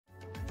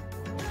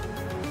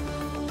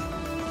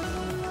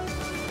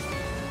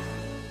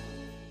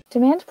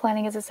Demand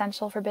planning is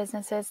essential for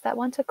businesses that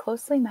want to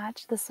closely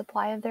match the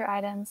supply of their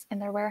items in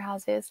their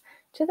warehouses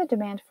to the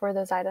demand for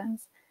those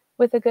items.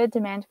 With a good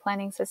demand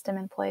planning system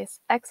in place,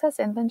 excess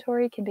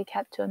inventory can be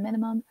kept to a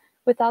minimum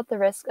without the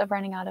risk of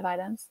running out of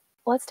items.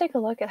 Let's take a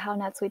look at how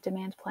NetSuite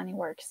demand planning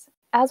works.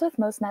 As with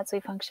most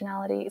NetSuite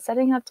functionality,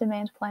 setting up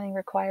demand planning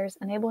requires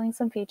enabling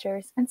some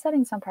features and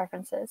setting some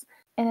preferences.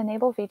 In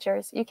Enable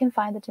Features, you can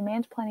find the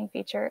demand planning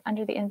feature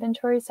under the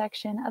Inventory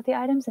section of the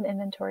Items and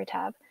Inventory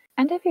tab.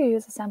 And if you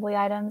use assembly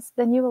items,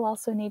 then you will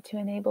also need to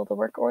enable the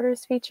Work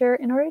Orders feature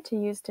in order to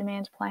use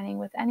demand planning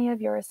with any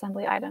of your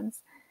assembly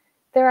items.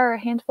 There are a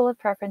handful of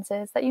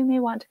preferences that you may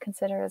want to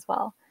consider as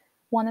well.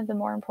 One of the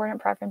more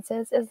important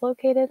preferences is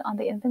located on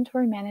the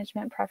Inventory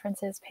Management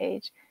Preferences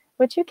page,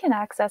 which you can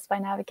access by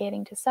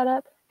navigating to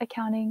Setup,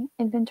 Accounting,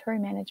 Inventory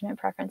Management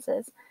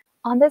Preferences.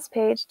 On this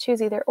page,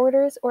 choose either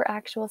Orders or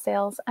Actual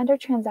Sales under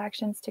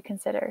Transactions to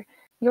consider.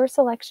 Your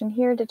selection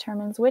here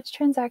determines which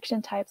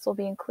transaction types will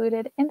be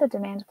included in the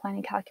demand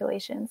planning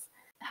calculations.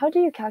 How do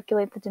you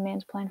calculate the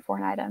demand plan for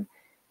an item?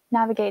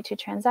 Navigate to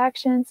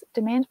Transactions,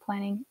 Demand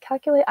Planning,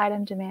 Calculate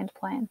Item Demand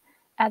Plan.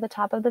 At the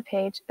top of the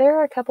page, there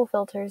are a couple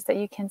filters that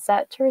you can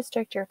set to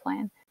restrict your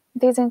plan.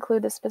 These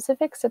include the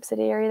specific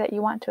subsidiary that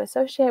you want to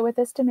associate with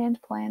this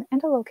demand plan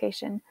and a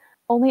location.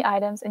 Only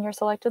items in your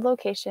selected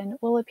location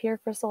will appear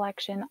for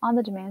selection on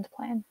the demand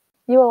plan.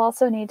 You will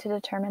also need to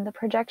determine the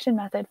projection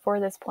method for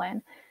this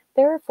plan.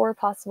 There are 4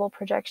 possible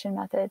projection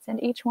methods,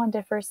 and each one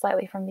differs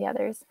slightly from the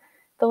others.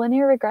 The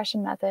linear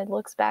regression method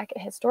looks back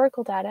at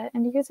historical data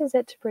and uses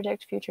it to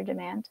predict future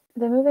demand.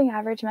 The moving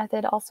average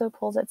method also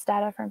pulls its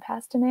data from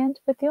past demand,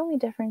 with the only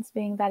difference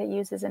being that it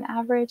uses an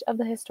average of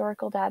the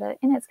historical data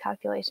in its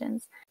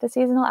calculations. The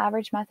seasonal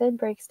average method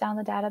breaks down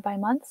the data by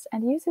months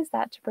and uses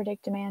that to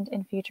predict demand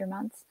in future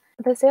months.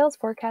 The sales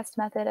forecast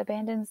method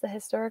abandons the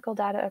historical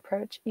data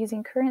approach,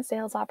 using current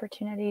sales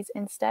opportunities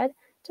instead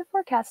to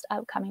forecast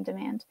upcoming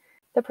demand.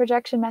 The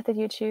projection method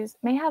you choose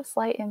may have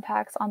slight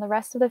impacts on the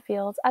rest of the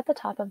fields at the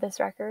top of this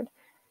record.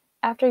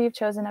 After you've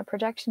chosen a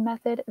projection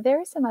method, there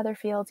are some other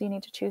fields you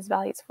need to choose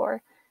values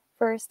for.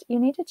 First, you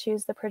need to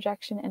choose the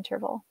projection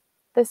interval.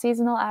 The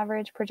seasonal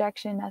average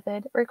projection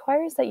method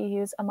requires that you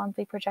use a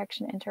monthly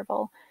projection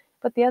interval,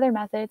 but the other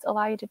methods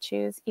allow you to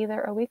choose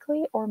either a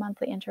weekly or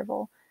monthly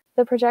interval.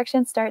 The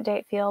projection start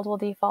date field will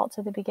default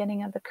to the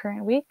beginning of the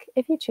current week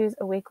if you choose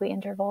a weekly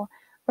interval,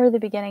 or the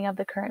beginning of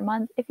the current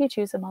month if you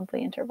choose a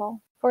monthly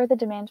interval. For the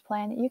demand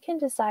plan, you can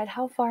decide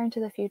how far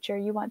into the future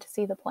you want to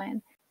see the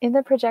plan. In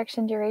the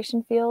projection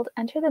duration field,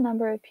 enter the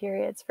number of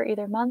periods for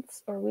either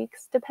months or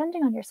weeks,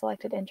 depending on your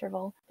selected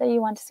interval that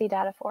you want to see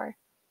data for.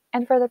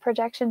 And for the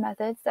projection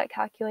methods that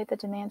calculate the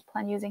demand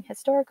plan using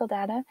historical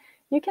data,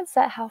 you can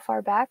set how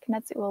far back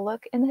NetSuite will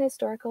look in the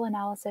historical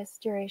analysis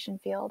duration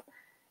field.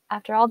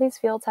 After all these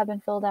fields have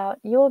been filled out,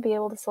 you will be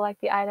able to select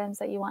the items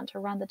that you want to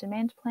run the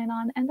demand plan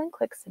on and then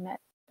click Submit.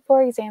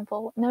 For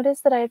example,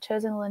 notice that I have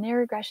chosen the linear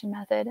regression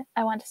method.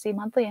 I want to see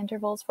monthly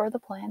intervals for the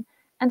plan,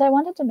 and I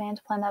want a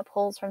demand plan that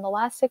pulls from the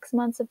last 6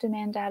 months of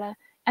demand data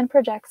and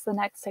projects the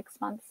next 6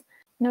 months.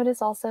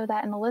 Notice also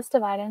that in the list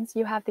of items,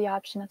 you have the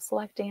option of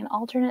selecting an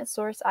alternate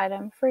source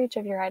item for each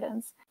of your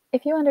items.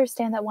 If you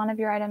understand that one of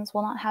your items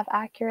will not have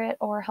accurate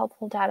or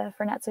helpful data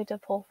for NetSuite to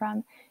pull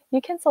from,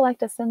 you can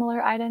select a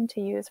similar item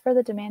to use for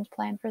the demand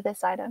plan for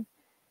this item.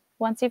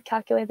 Once you've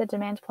calculated the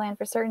demand plan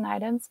for certain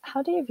items,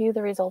 how do you view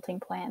the resulting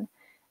plan?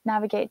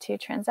 Navigate to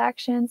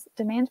Transactions,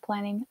 Demand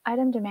Planning,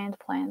 Item Demand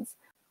Plans.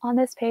 On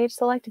this page,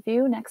 select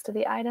View next to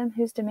the item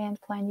whose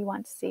demand plan you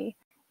want to see.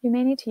 You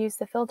may need to use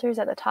the filters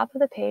at the top of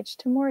the page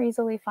to more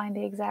easily find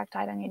the exact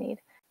item you need.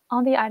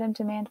 On the Item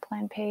Demand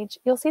Plan page,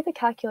 you'll see the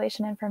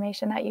calculation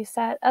information that you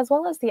set, as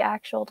well as the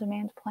actual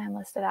demand plan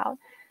listed out.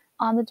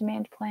 On the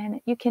demand plan,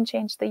 you can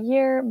change the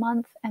year,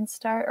 month, and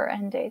start or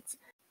end dates.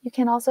 You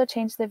can also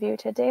change the view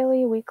to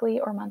daily, weekly,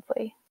 or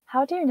monthly.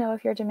 How do you know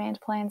if your demand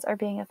plans are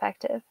being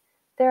effective?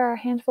 There are a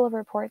handful of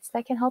reports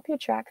that can help you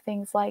track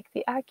things like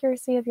the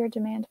accuracy of your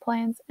demand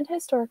plans and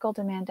historical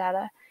demand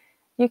data.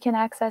 You can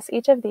access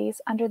each of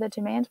these under the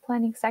Demand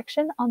Planning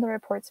section on the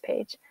Reports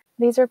page.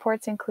 These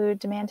reports include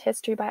demand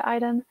history by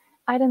item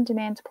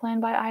demand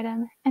plan by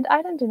item, and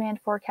item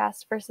demand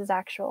forecast versus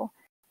actual.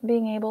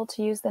 Being able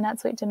to use the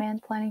NetSuite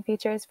demand planning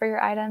features for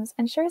your items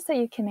ensures that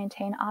you can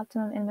maintain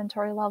optimum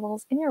inventory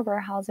levels in your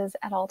warehouses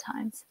at all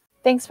times.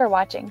 Thanks for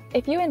watching.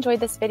 If you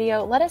enjoyed this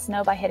video, let us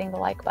know by hitting the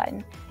like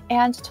button.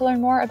 And to learn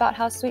more about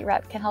how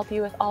SuiteRep can help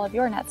you with all of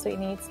your NetSuite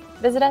needs,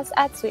 visit us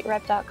at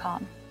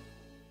SuiteRep.com.